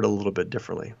just heard a little bit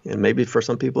differently. And maybe for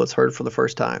some people, it's heard for the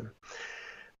first time.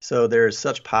 So there is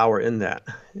such power in that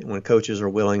when coaches are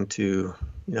willing to,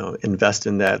 invest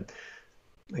in that.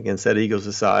 Again, set egos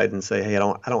aside and say, hey, I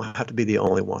don't have to be the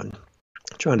only one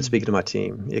trying to speak to my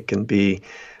team. It can be,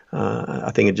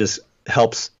 I think it just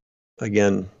helps,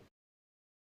 again,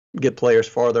 get players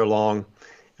farther along,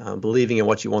 believing in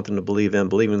what you want them to believe in,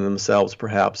 believing in themselves,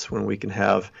 perhaps, when we can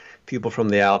have people from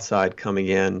the outside coming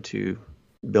in to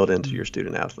build into your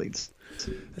student athletes.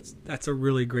 That's a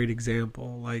really great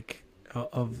example.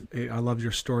 I love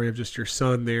your story of just your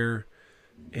son there.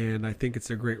 And I think it's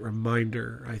a great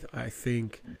reminder. I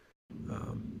think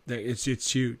that it's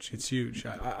huge. It's huge.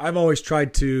 I've always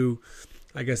tried to,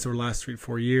 I guess, over the last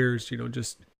 3-4 years,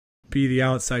 just be the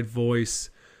outside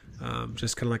voice,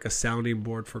 just kind of like a sounding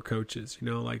board for coaches.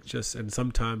 And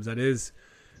sometimes that is,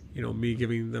 me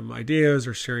giving them ideas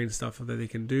or sharing stuff that they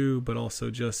can do, but also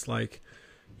just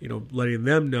letting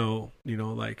them know,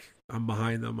 I'm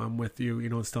behind them, I'm with you,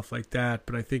 and stuff like that.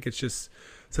 But I think it's just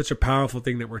such a powerful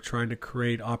thing that we're trying to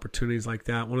create opportunities like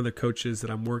that. One of the coaches that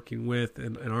I'm working with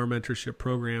in our mentorship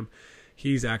program,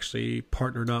 he's actually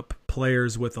partnered up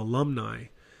players with alumni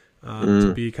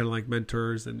to be kind of like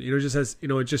mentors. And, it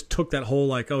just took that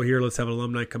whole here, let's have an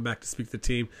alumni come back to speak to the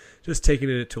team, just taking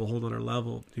it to a whole other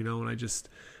level, and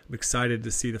I'm excited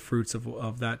to see the fruits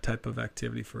of that type of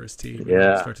activity for his team.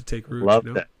 Yeah. Start to take root. Love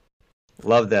that.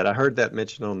 Love that. I heard that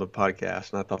mentioned on the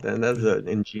podcast, and I thought that's an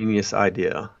ingenious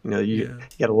idea. You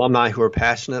get alumni who are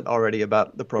passionate already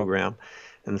about the program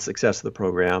and the success of the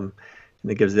program,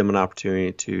 and it gives them an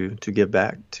opportunity to give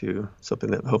back to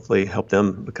something that hopefully help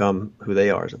them become who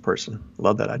they are as a person.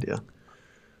 Love that idea.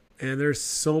 And there's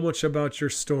so much about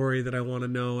your story that I want to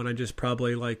know, and I just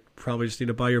probably just need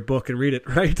to buy your book and read it,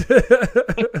 right?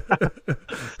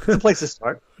 Good place to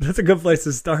start. That's a good place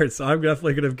to start. So I'm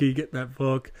definitely going to be getting that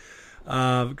book.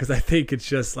 Because I think it's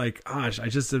just I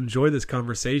just enjoy this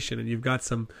conversation, and you've got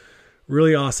some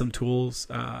really awesome tools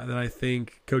that I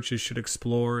think coaches should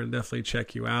explore and definitely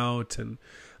check you out. And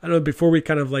I don't know, before we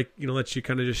kind of let you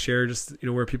kind of just share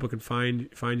where people can find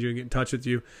you and get in touch with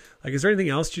you. Is there anything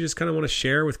else you just kind of want to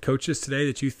share with coaches today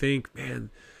that you think, man,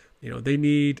 they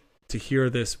need to hear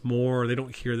this more, or they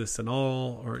don't hear this at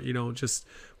all, or just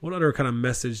what other kind of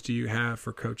message do you have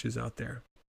for coaches out there?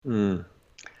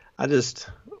 I just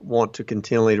want to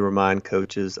continually remind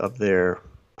coaches of their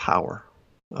power,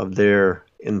 of their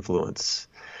influence.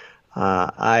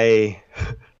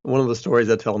 One of the stories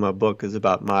I tell in my book is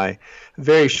about my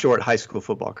very short high school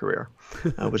football career,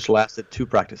 which lasted 2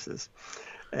 practices.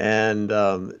 And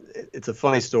it's a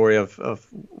funny story of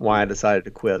why I decided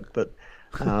to quit. But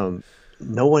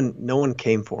no one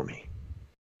came for me.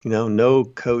 No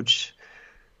coach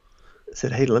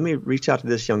said, hey, let me reach out to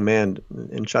this young man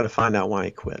and try to find out why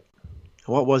he quit.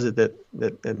 What was it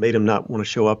that made him not want to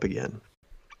show up again?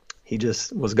 He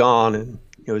just was gone, and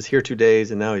he was here 2 days,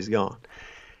 and now he's gone.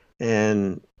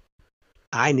 And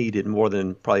I needed more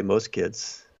than probably most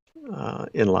kids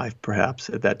in life, perhaps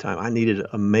at that time. I needed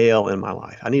a male in my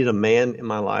life. I needed a man in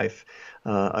my life,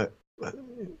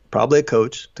 probably a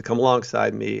coach, to come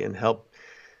alongside me and help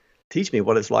teach me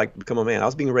what it's like to become a man. I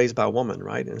was being raised by a woman,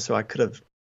 right? And so I could have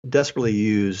desperately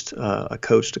used a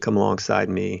coach to come alongside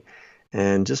me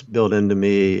and just build into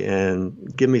me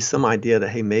and give me some idea that,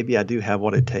 hey, maybe I do have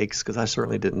what it takes, because I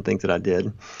certainly didn't think that I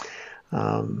did.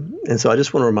 And so I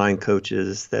just want to remind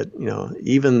coaches that,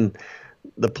 even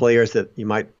the players that you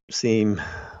might seem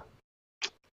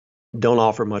don't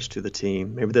offer much to the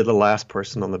team, maybe they're the last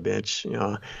person on the bench,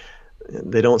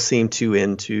 they don't seem too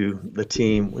into the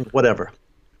team, whatever.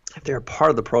 If they're a part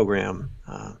of the program,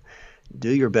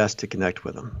 do your best to connect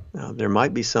with them. There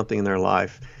might be something in their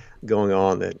life going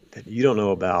on that you don't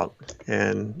know about,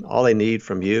 and all they need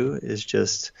from you is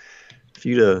just for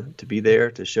you to be there,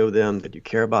 to show them that you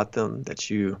care about them, that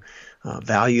you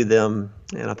value them.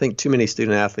 And I think too many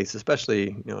student athletes,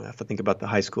 especially if I think about the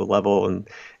high school level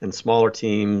and smaller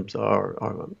teams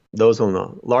or those on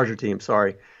the larger teams,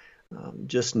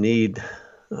 just need.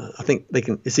 I think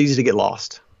it's easy to get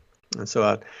lost, and so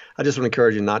I just want to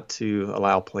encourage you not to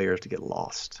allow players to get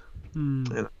lost.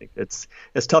 And I think it's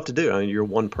tough to do. I mean, you're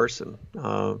one person,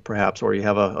 perhaps, or you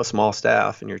have a small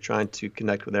staff and you're trying to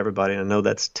connect with everybody. And I know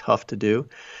that's tough to do,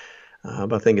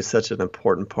 but I think it's such an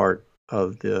important part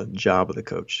of the job of the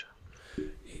coach.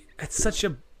 It's such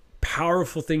a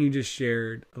powerful thing you just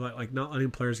shared about not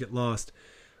letting players get lost.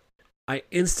 I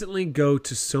instantly go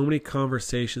to so many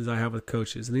conversations I have with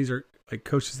coaches, and these are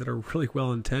coaches that are really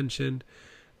well intentioned.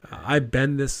 I've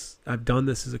done this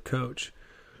as a coach,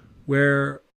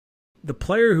 where the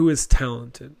player who is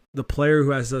talented, the player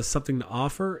who has something to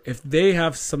offer, if they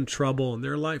have some trouble in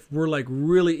their life, we're like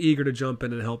really eager to jump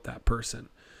in and help that person.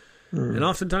 And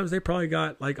oftentimes they probably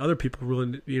got like other people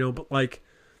really, but like,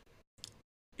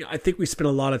 I think we spend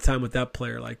a lot of time with that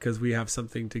player, like, because we have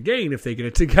something to gain if they get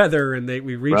it together and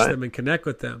we reach them and connect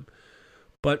with them.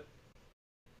 But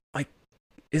like,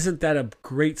 isn't that a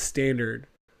great standard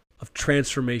of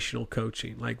transformational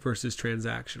coaching, like versus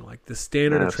transactional? Like the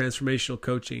standard of transformational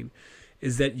coaching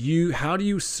is that how do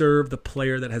you serve the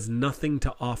player that has nothing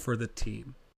to offer the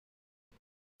team?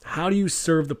 How do you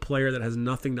serve the player that has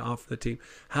nothing to offer the team?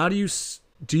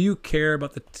 Do you care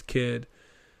about the kid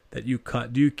that you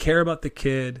cut? Do you care about the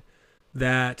kid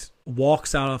that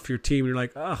walks out off your team and you're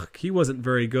like, oh, he wasn't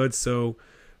very good, so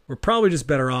we're probably just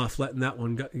better off letting that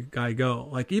one guy go?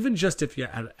 Like, even just if you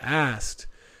had asked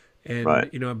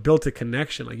and built a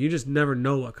connection, like, you just never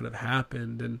know what could have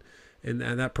happened and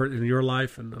that person in your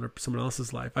life and under someone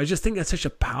else's life. I just think that's such a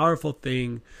powerful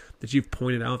thing that you've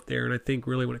pointed out there. And I think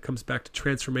really when it comes back to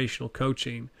transformational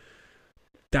coaching,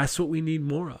 that's what we need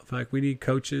more of. Like, we need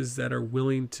coaches that are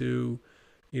willing to,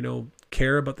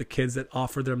 care about the kids that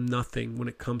offer them nothing when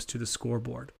it comes to the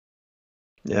scoreboard.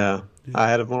 Yeah. I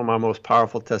had one of my most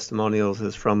powerful testimonials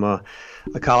is from a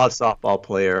college softball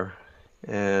player.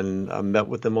 And I met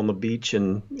with them on the beach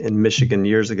in Michigan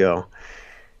years ago.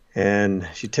 And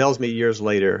she tells me years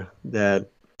later that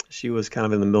she was kind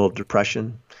of in the middle of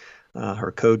depression.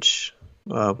 Her coach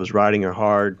was riding her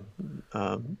hard,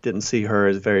 didn't see her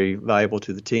as very valuable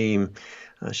to the team.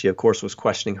 She, of course, was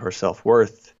questioning her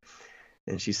self-worth.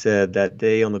 And she said that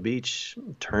day on the beach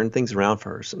turned things around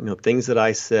for her. Things that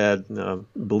I said,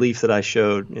 beliefs that I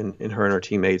showed in her and her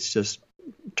teammates just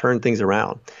turned things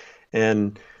around.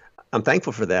 And I'm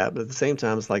thankful for that. But at the same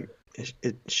time, it's like,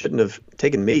 it shouldn't have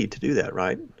taken me to do that,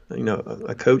 right?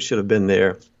 A coach should have been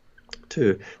there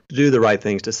to do the right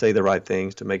things, to say the right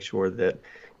things, to make sure that,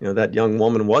 that young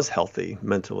woman was healthy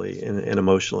mentally and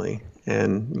emotionally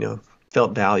and,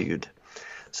 felt valued.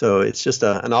 So it's just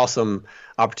an awesome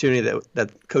opportunity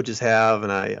that coaches have,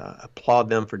 and I applaud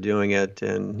them for doing it.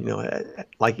 And,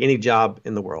 like any job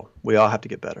in the world, we all have to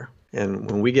get better.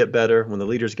 And when we get better, when the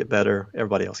leaders get better,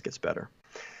 everybody else gets better.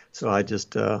 So I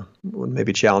just would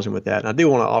maybe challenge them with that. And I do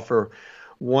want to offer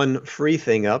one free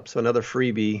thing up. So another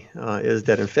freebie is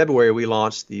that in February, we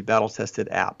launched the Battle Tested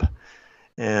app.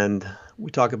 And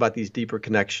we talk about these deeper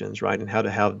connections, right, and how to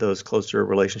have those closer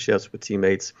relationships with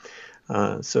teammates.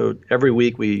 So every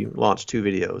week we launch 2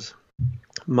 videos.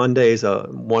 Mondays,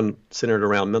 one centered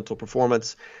around mental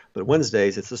performance, but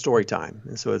Wednesdays, it's a story time.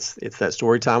 And so it's that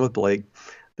story time with Blake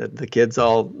that the kids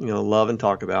all love and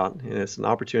talk about, and it's an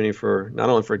opportunity for not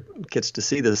only for kids to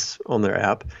see this on their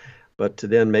app, but to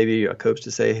then maybe a coach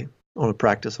to say on a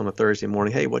practice on a Thursday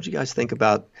morning, hey, what did you guys think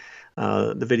about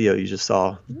the video you just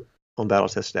saw on Battle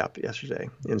Tested app yesterday?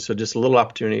 And so just a little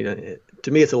opportunity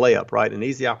to me, it's a layup, right? An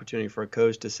easy opportunity for a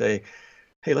coach to say,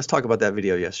 hey, let's talk about that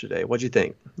video yesterday. What'd you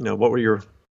think? What were your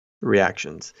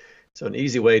reactions? So an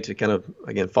easy way to kind of,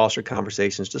 again, foster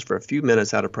conversations just for a few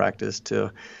minutes out of practice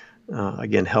to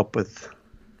again, help with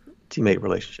teammate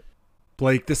relationship.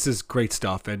 Blake, this is great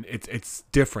stuff, and it's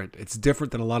different. It's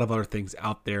different than a lot of other things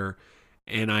out there,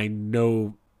 and I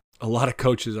know a lot of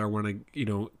coaches are want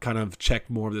to, kind of check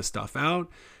more of this stuff out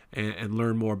and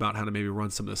learn more about how to maybe run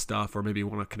some of this stuff, or maybe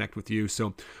want to connect with you.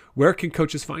 So where can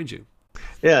coaches find you?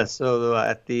 Yeah, so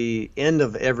at the end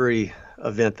of every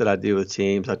event that I do with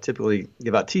teams, I typically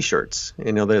give out T-shirts.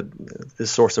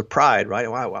 This source of pride, right?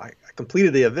 Wow, I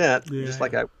completed the event just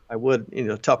like I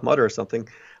would, Tough Mudder or something.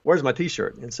 Where's my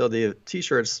T-shirt? And so the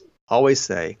T-shirts always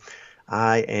say,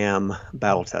 I am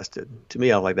battle tested. To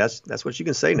me, I'm like, that's what you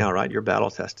can say now, right? You're battle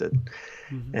tested.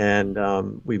 Mm-hmm.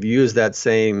 And we've used that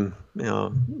same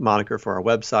moniker for our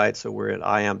website. So we're at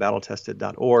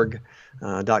iambattletested.org.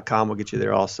 .com will get you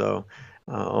there also.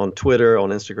 On Twitter,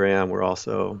 on Instagram, we're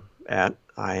also at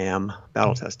I am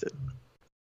battle tested.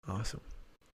 Awesome,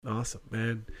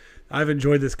 man. I've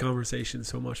enjoyed this conversation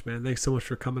so much, man. Thanks so much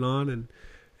for coming on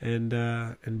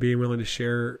and being willing to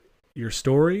share your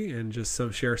story and just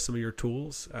share some of your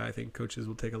tools. I think coaches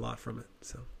will take a lot from it.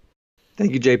 So,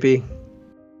 thank you, JP.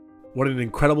 What an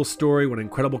incredible story. What an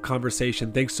incredible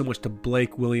conversation. Thanks so much to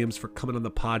Blake Williams for coming on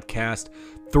the podcast.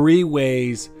 3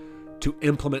 ways to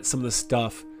implement some of the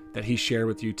stuff that he shared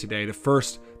with you today. The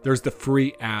first, there's the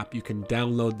free app. You can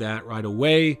download that right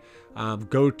away.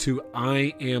 Go to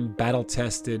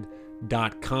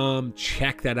iambattletested.com.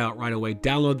 Check that out right away.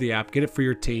 Download the app. Get it for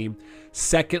your team.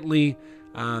 Secondly,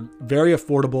 very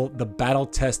affordable, The Battle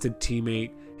Tested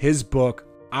Teammate, his book.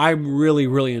 I'm really,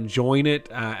 really enjoying it.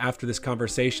 After this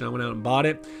conversation, I went out and bought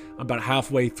it. I'm about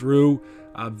halfway through.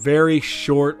 Very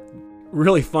short,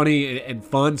 really funny and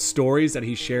fun stories that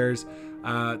he shares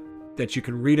that you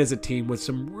can read as a team, with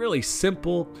some really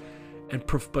simple and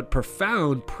but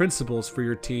profound principles for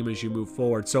your team as you move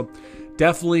forward. So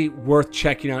definitely worth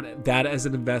checking out that as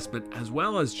an investment, as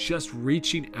well as just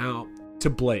reaching out to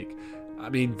Blake. I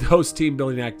mean, those team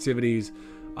building activities,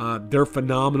 they're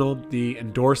phenomenal. The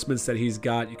endorsements that he's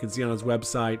got, you can see on his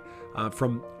website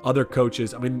from other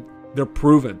coaches. I mean, they're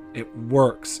proven. It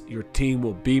works. Your team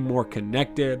will be more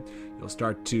connected. You'll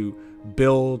start to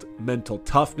build mental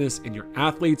toughness in your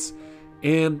athletes,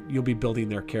 and you'll be building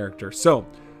their character. So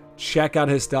check out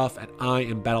his stuff at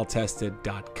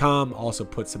IamBattleTested.com. Also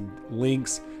put some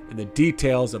links in the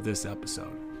details of this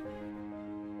episode.